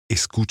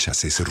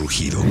¿Escuchas ese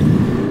rugido?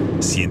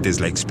 ¿Sientes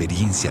la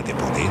experiencia de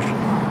poder?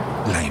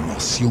 ¿La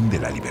emoción de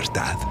la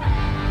libertad?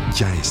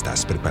 Ya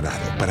estás preparado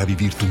para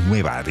vivir tu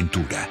nueva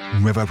aventura.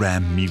 Nueva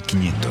Ram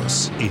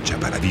 1500, hecha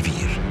para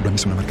vivir. Ram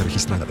es una marca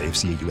registrada de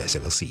FCA US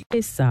LLC.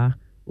 Esa,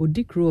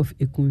 Odikro of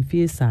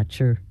Ekunfi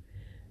Sacher.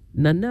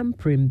 Nanam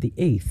Prim the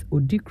 8th,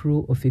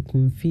 Odikro of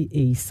Ekunfi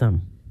Eisam.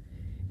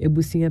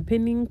 Ebusia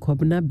Penning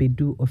Kobna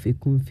Bedu of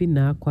Ekunfi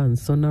na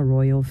Kwansona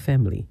royal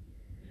family.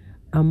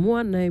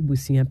 Amua na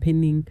Ebusia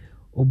Penning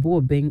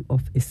Obobeng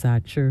of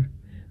Esacher.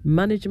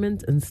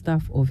 Management and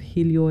staff of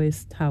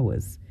Helios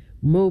Towers,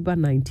 MOBA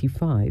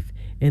 95,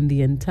 and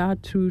the entire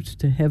Truth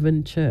to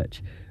Heaven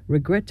Church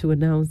regret to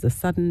announce the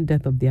sudden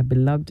death of their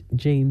beloved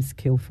James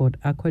Kilford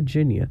Aqua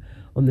Jr.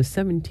 on the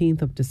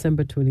 17th of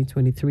December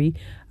 2023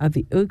 at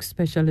the Oak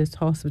Specialist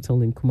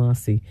Hospital in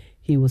Kumasi.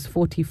 He was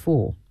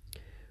 44.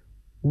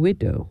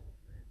 Widow,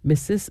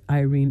 Mrs.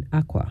 Irene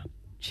Aqua.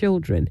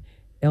 Children,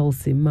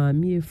 Elsie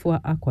Mamiefua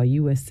Aqua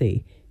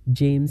USA,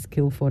 James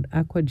Kilford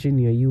Aqua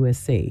Jr.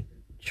 USA.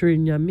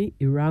 Trinyami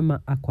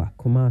Irama Aqua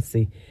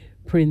Kumasi,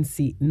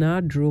 Prince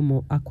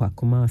Nadromo Aqua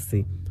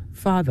Kumasi.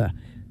 Father,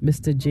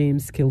 Mr.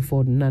 James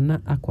Kilford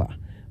Nana Aqua.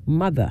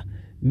 Mother,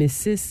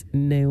 Mrs.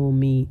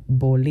 Naomi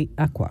Boli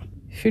Aqua.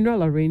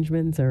 Funeral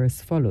arrangements are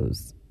as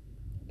follows.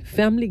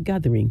 Family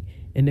gathering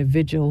and a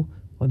vigil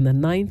on the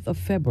 9th of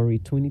February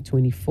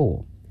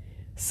 2024.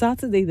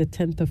 Saturday the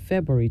 10th of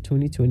February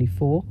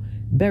 2024,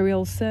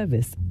 burial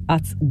service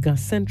at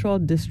Central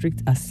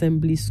District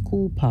Assembly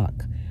School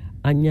Park,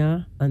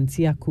 Anya,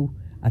 Antiaku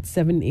at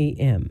 7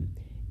 a.m.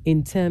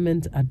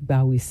 Interment at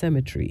Bawi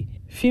Cemetery.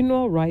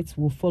 Funeral rites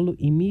will follow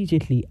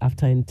immediately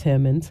after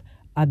interment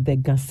at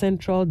the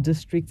Central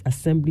District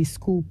Assembly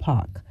School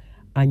Park,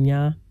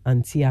 Anya,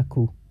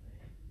 Antiaku.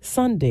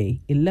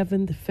 Sunday,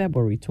 11th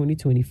February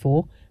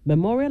 2024,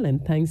 Memorial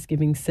and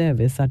Thanksgiving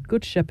service at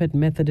Good Shepherd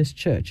Methodist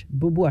Church,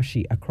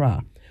 Bubuashi,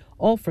 Accra.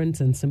 All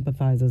friends and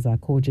sympathizers are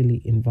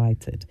cordially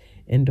invited.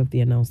 End of the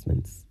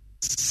announcements.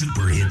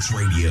 Super Hits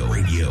Radio.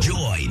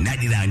 Joy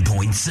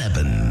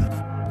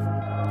 99.7.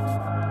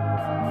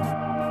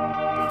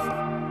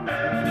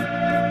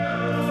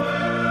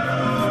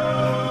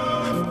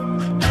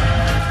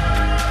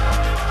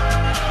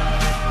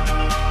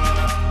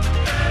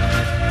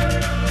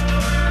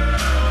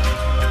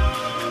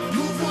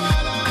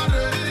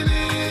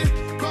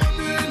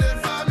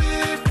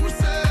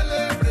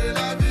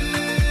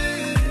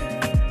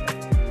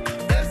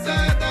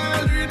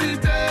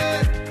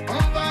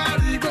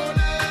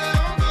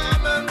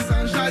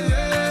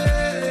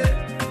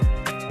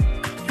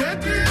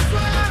 Que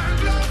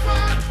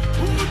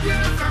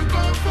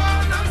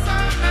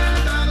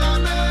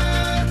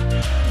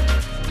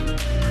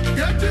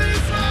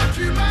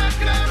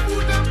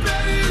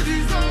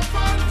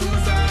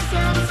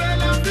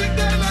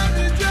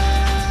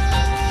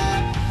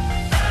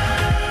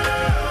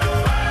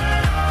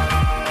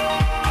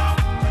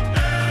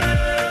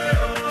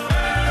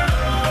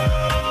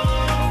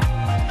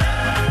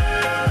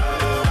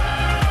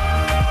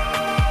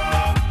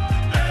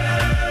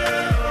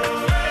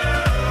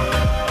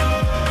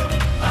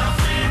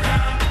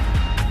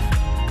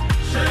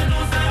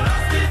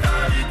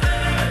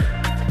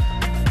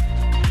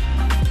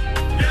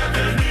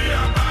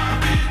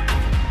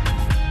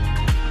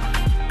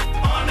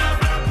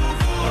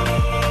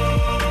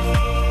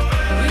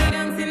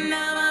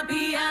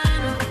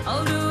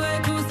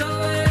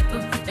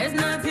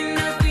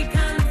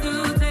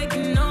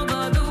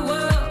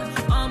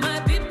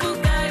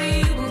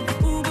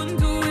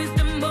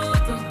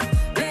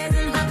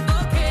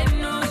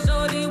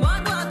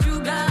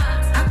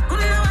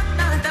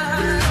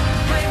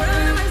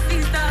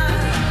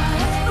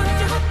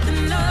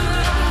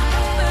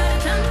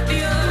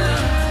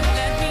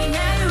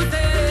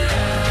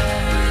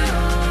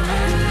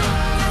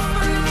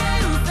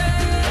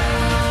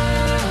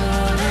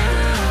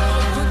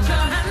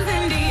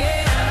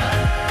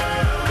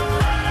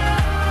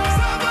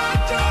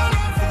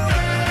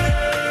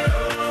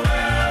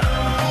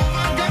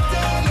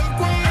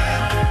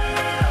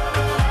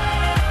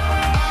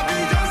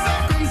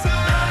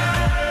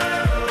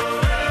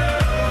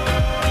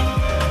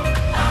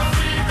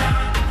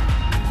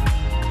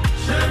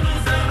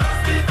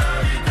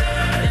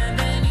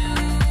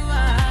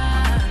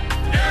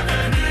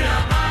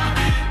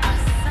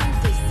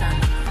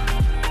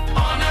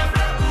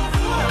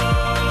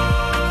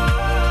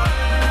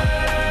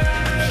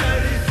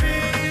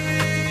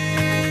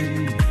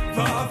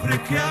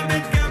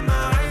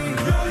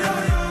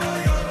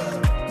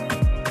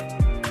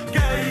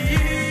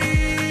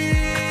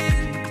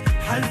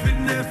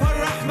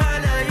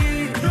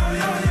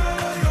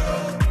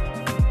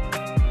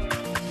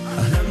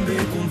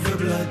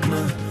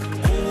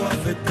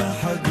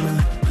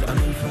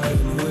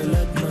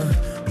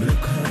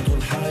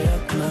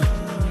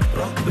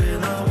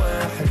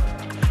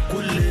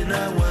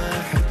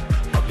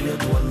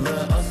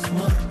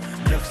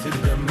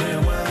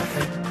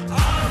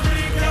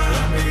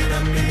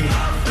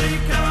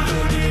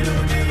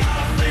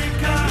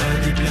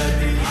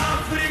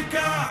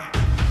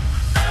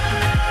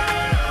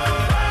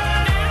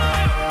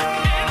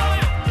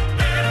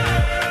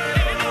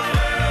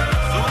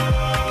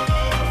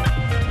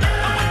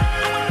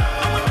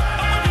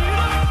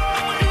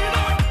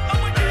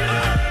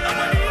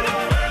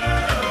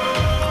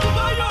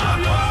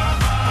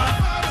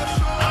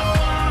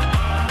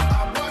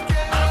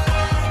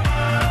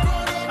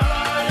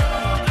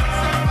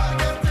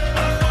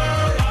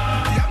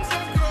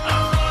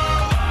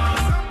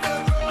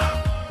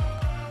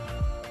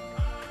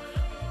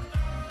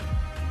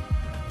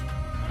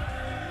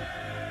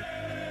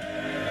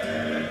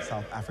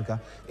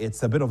Africa.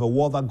 It's a bit of a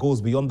war that goes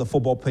beyond the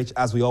football pitch,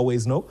 as we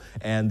always know,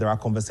 and there are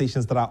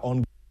conversations that are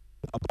ongoing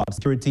about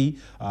security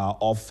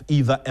of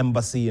either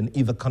embassy in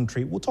either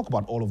country. We'll talk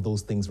about all of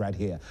those things right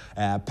here.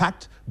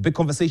 Packed, big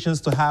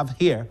conversations to have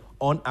here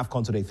on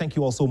AFCON today. Thank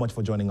you all so much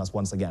for joining us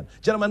once again.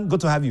 Gentlemen,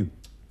 good to have you.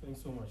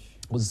 Thanks so much.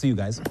 Good to see you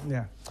guys.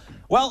 Yeah.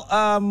 Well,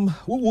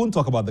 we won't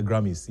talk about the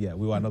Grammys. Yeah,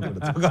 we were not going to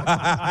talk about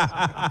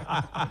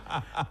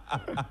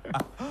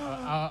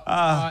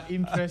our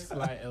interests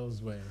lie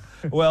elsewhere.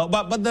 Well,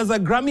 but there's a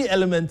Grammy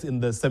element in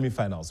the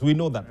semifinals. We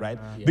know that, right?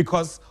 Yeah.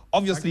 Because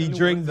obviously Actually,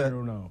 during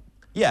 1-0 now.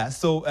 Yeah,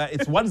 so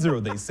it's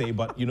 1-0 they say,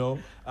 but you know,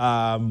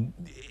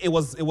 it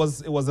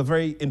was a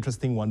very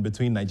interesting one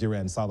between Nigeria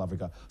and South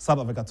Africa. South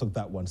Africa took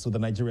that one, so the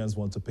Nigerians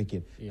want to pick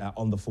it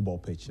on the football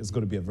pitch. It's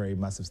going to be a very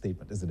massive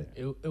statement, isn't it?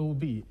 It will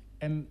be,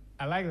 and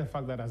I like the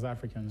fact that as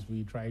Africans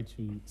we try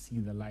to see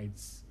the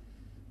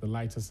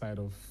lighter side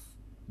of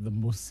the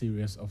most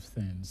serious of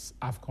things.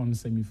 AFCON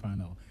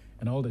semi-final,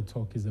 and all the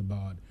talk is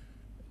about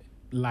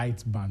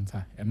light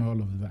banter and all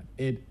of that.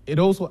 It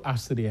also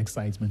adds to the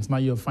excitement. Now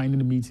you're finding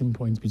the meeting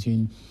points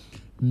between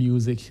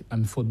music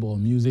and football,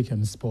 music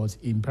and sports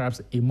in perhaps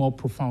a more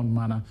profound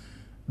manner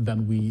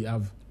than we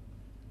have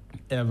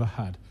ever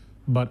had.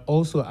 But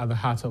also at the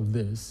heart of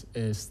this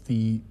is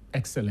the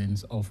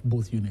excellence of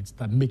both units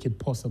that make it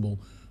possible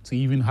to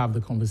even have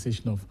the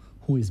conversation of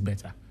who is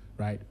better,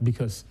 right?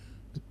 Because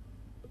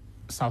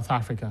South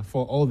Africa,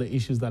 for all the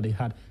issues that they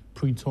had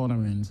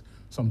pre-tournament,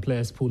 some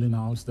players pulling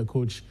out, the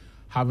coach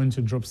having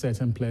to drop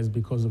certain players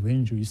because of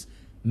injuries,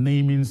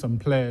 naming some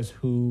players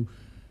who,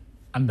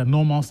 under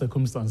normal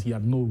circumstances, he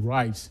had no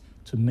right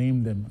to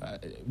name them.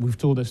 We've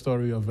told the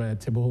story of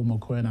Teboho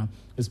Mokoena.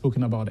 We've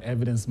spoken about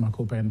Evidence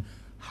Makope and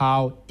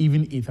how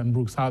even Ethan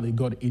Brooks, how they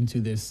got into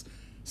this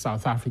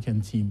South African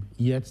team.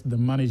 Yet the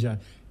manager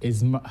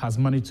has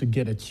managed to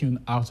get a tune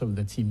out of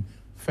the team.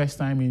 First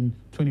time in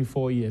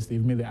 24 years,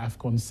 they've made the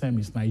AFCON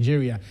semis.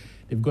 Nigeria,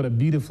 they've got a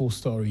beautiful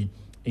story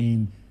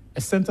in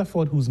a centre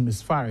forward who's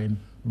misfiring,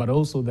 but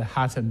also the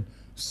heart and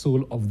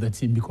soul of the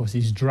team because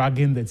he's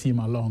dragging the team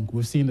along.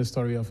 We've seen the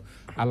story of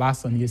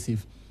Alassane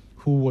Yesif,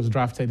 who was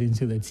drafted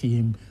into the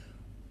team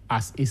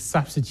as a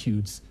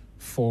substitute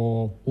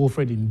for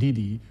Wilfred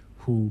Ndidi,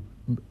 who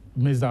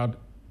missed out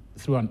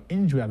through an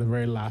injury at the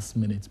very last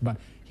minute, but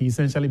he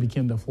essentially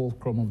became the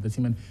fulcrum of the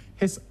team. And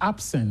his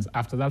absence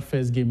after that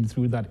first game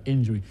through that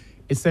injury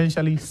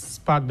essentially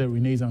sparked the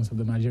renaissance of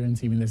the Nigerian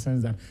team in the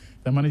sense that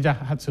the manager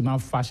had to now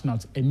fashion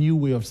out a new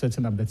way of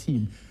setting up the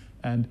team.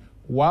 And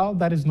while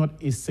that is not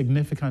a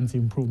significant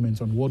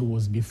improvement on what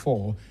was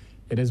before,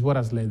 it is what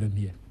has led them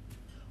here.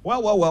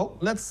 Well.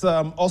 Let's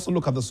also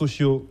look at the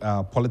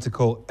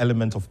socio-political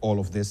element of all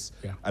of this.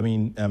 Yeah. I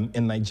mean,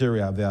 in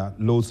Nigeria, there are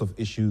loads of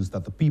issues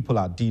that the people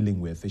are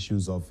dealing with,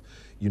 issues of,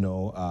 you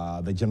know,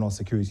 the general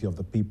security of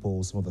the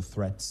people, some of the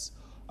threats,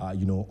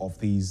 you know, of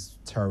these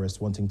terrorists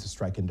wanting to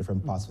strike in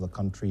different parts of the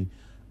country.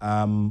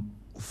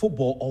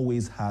 Football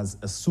always has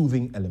a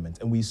soothing element,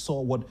 and we saw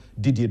what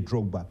Didier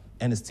Drogba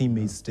and his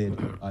teammates did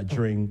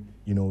during,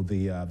 you know,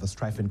 the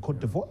strife in Cote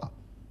d'Ivoire.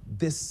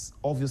 This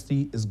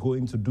obviously is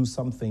going to do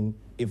something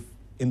if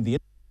in the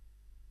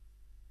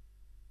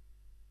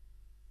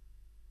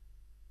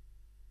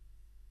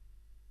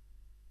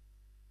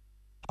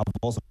have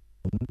also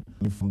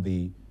from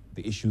the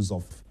issues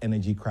of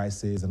energy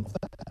crisis and all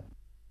that.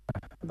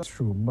 That's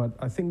true, but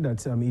I think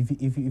that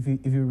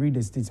if you read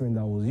the statement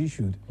that was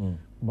issued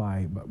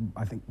by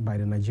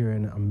the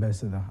Nigerian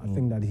ambassador, I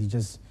think that he's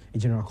just a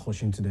general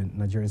caution to the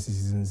Nigerian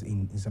citizens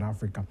in South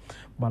Africa.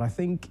 But I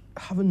think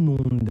having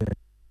known that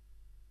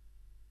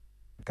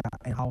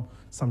and how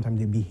sometimes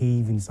they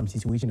behave in some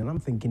situations, and I'm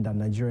thinking that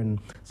Nigeria and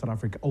South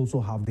Africa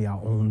also have their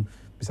own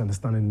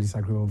misunderstanding and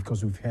disagreement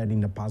because we've heard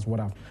in the past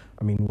what has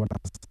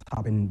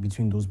happened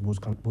between those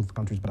both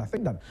countries. But I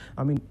think that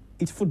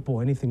it's football.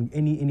 Anything,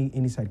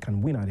 any side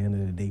can win at the end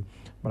of the day.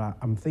 But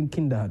I'm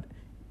thinking that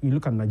you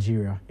look at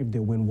Nigeria, if they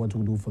win, what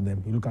will do for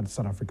them? You look at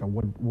South Africa,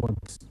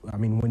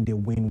 when they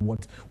win,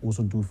 what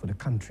also do for the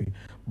country?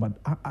 But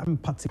I'm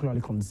particularly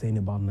concerned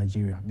about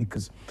Nigeria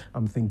because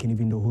I'm thinking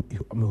even though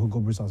Hugo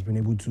Broos has been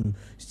able to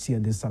steer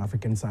this South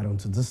African side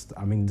onto this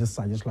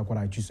side, just like what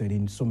I just said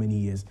in so many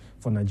years.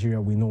 For Nigeria,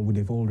 we know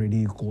they've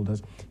already called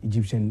us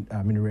Egyptian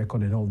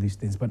record and all these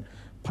things, but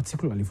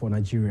particularly for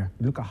Nigeria,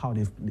 look at how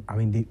they've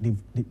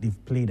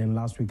played. And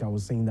last week I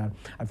was saying that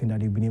I think that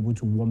they've been able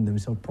to warm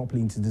themselves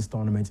properly into this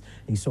tournament.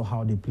 And you saw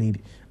how they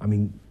played,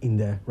 in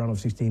the round of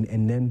 16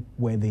 and then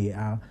where they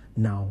are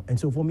now. And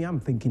so for me, I'm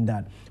thinking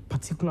that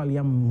particularly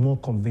I'm more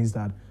convinced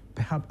that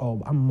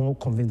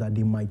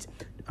they might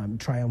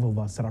triumph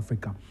over South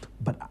Africa.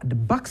 But the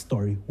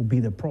backstory will be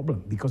the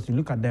problem because you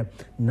look at the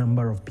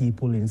number of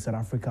people in South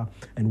Africa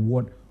and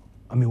what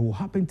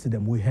happened to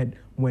them. We had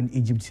when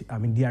Egypt,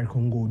 DR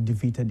Congo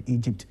defeated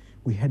Egypt,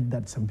 we heard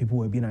that some people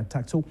were being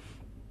attacked. So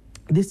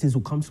these things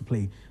will come to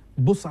play.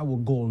 Both sides will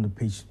go on the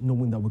pitch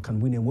knowing that we can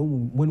win. And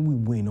when we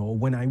win or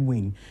when I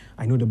win,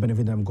 I know the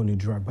benefit that I'm going to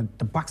derive. But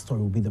the backstory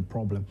will be the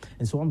problem.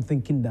 And so I'm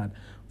thinking that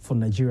for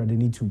Nigeria, they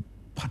need to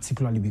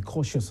particularly be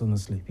cautious,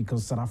 honestly,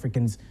 because South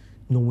Africans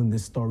knowing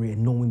this story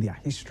and knowing their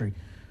history,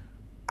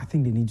 I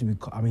think they need to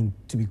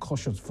be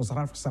cautious. For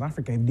South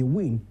Africa, if they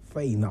win,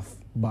 fair enough.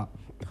 But,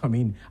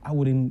 I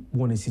wouldn't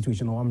want a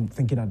situation, or I'm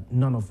thinking that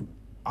none of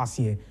us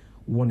here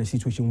want a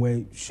situation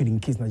where, should in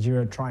case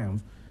Nigeria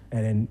triumph,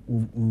 and then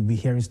we'll be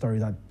hearing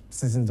stories that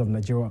citizens of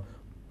Nigeria,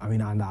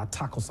 under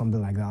attack or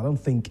something like that. I don't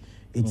think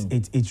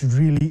it's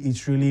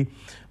really,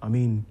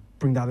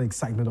 bring that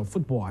excitement of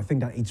football. I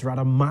think that it's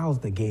rather miles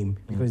the game,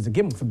 because it's a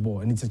game of football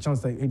and it's a chance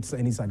that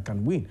any side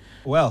can win.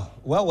 Well,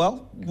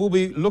 we'll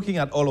be looking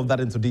at all of that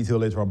into detail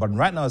later on, but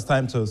right now it's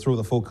time to throw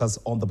the focus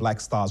on the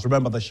Black Stars.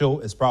 Remember, the show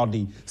is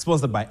proudly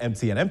sponsored by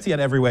MTN. MTN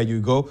everywhere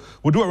you go.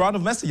 We'll do a round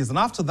of messages, and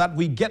after that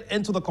we get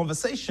into the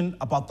conversation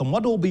about the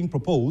model being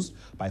proposed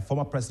by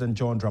former President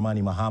John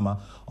Dramani Mahama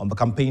on the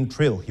campaign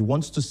trail. He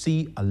wants to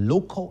see a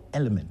local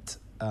element,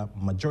 a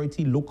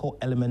majority local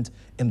element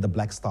in the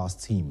Black Stars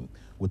team.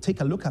 We'll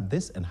take a look at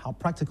this and how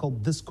practical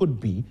this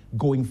could be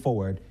going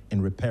forward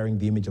in repairing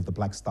the image of the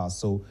Black Stars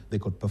so they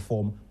could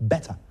perform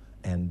better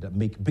and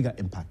make bigger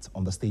impact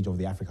on the stage of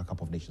the Africa Cup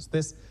of Nations.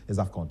 This is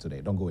AFCON Today.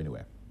 Don't go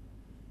anywhere.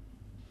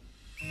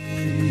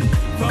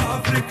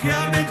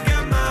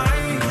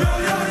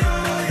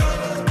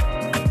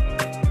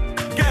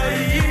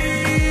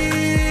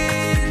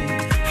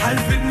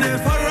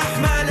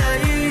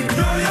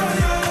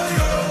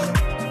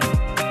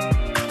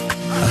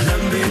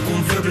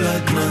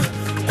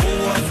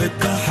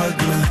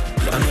 اتحدنا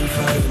لأن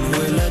الفرق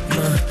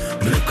ولدنا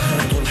ملكها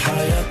طول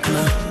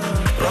حياتنا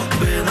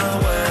ربنا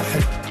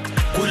واحد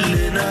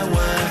كلنا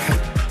واحد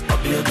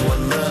أبيض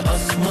ولا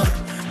أسمر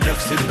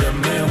نفس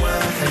الدم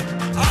واحد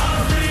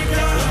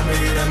أفريقيا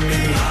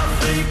دمي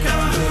أفريقيا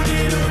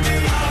لوني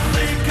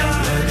أفريقيا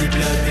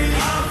بلادي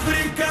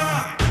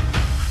أفريقيا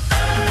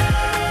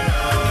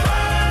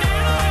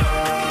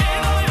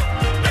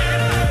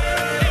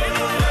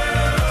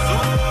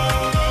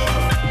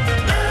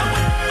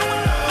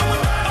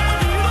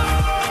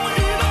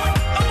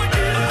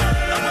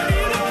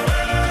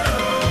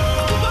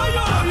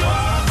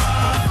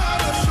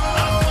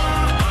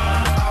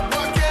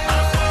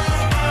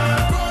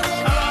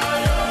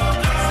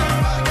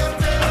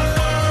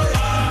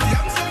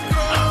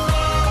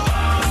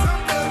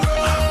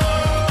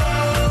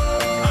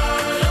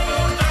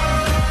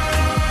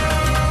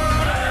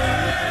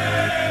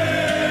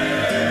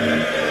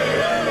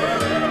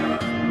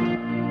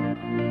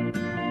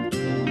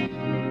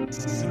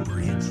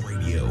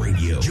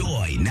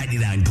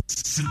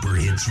Super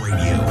Hits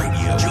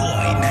Radio. Joy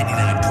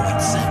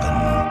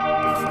 99.7.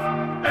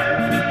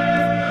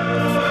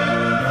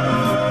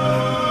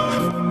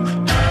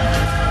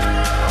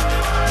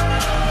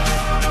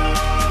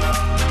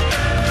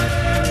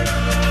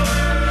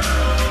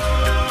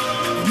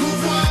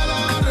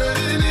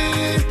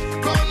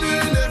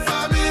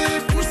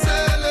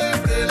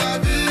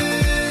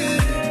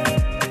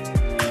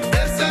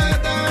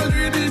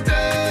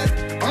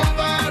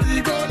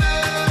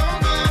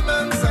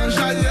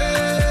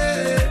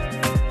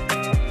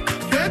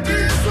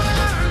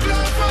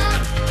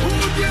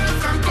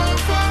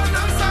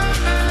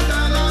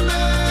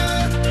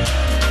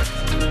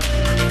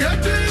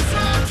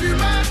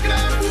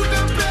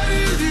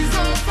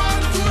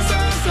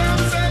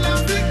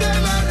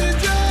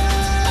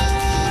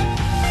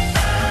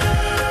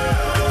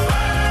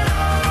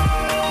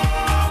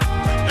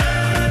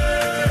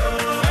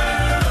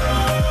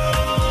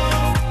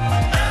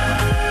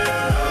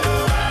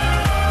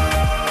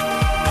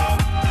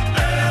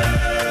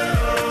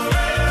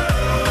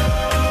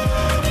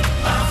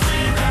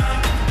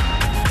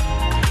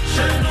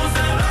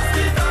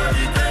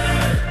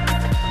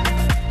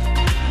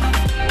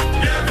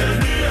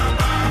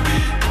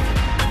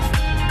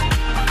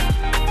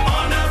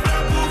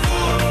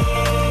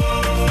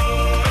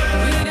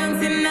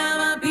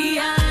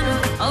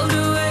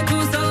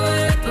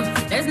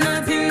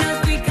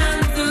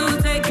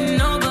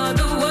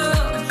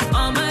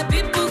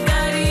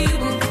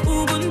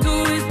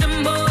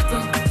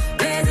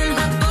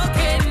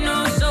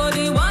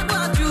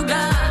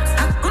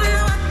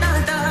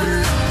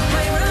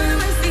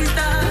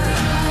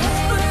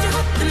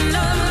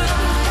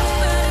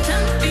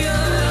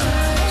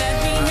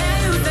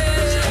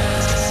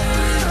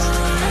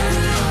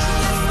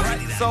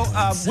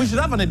 We should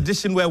have an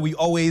edition where we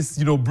always,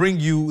 bring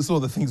you some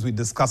of the things we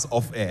discuss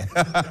off air.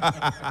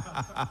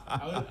 I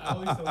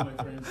always tell my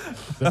friends,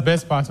 the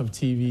best part of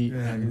TV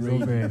and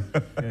radio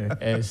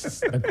is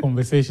the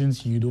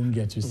conversations you don't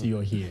get to see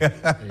or hear.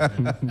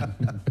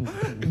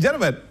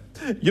 Gentlemen,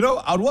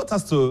 I would want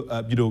us to,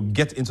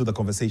 get into the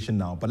conversation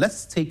now, but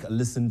let's take a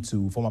listen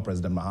to former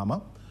President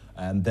Mahama,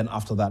 and then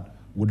after that,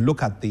 we'll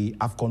look at the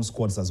AFCON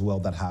squads as well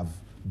that have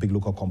big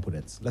local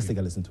components. Let's take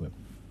a listen to him.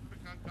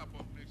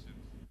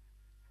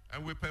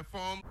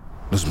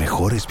 Los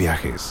mejores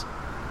viajes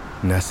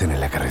nacen en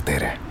la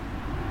carretera,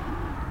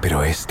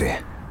 pero este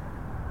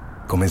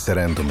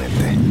comenzará en tu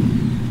mente.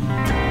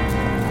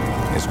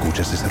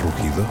 ¿Escuchas ese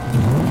rugido?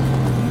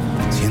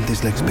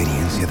 ¿Sientes la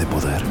experiencia de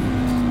poder?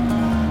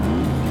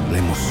 ¿La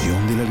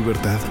emoción de la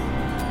libertad?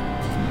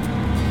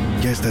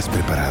 Ya estás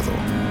preparado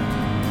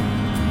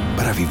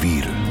para para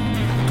vivir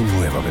tu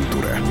nueva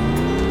aventura.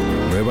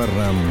 Nueva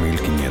Ram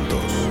 1500.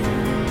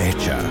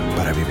 Hecha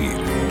para vivir.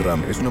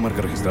 Ram es una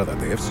marca registrada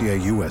de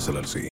FCI US LLC.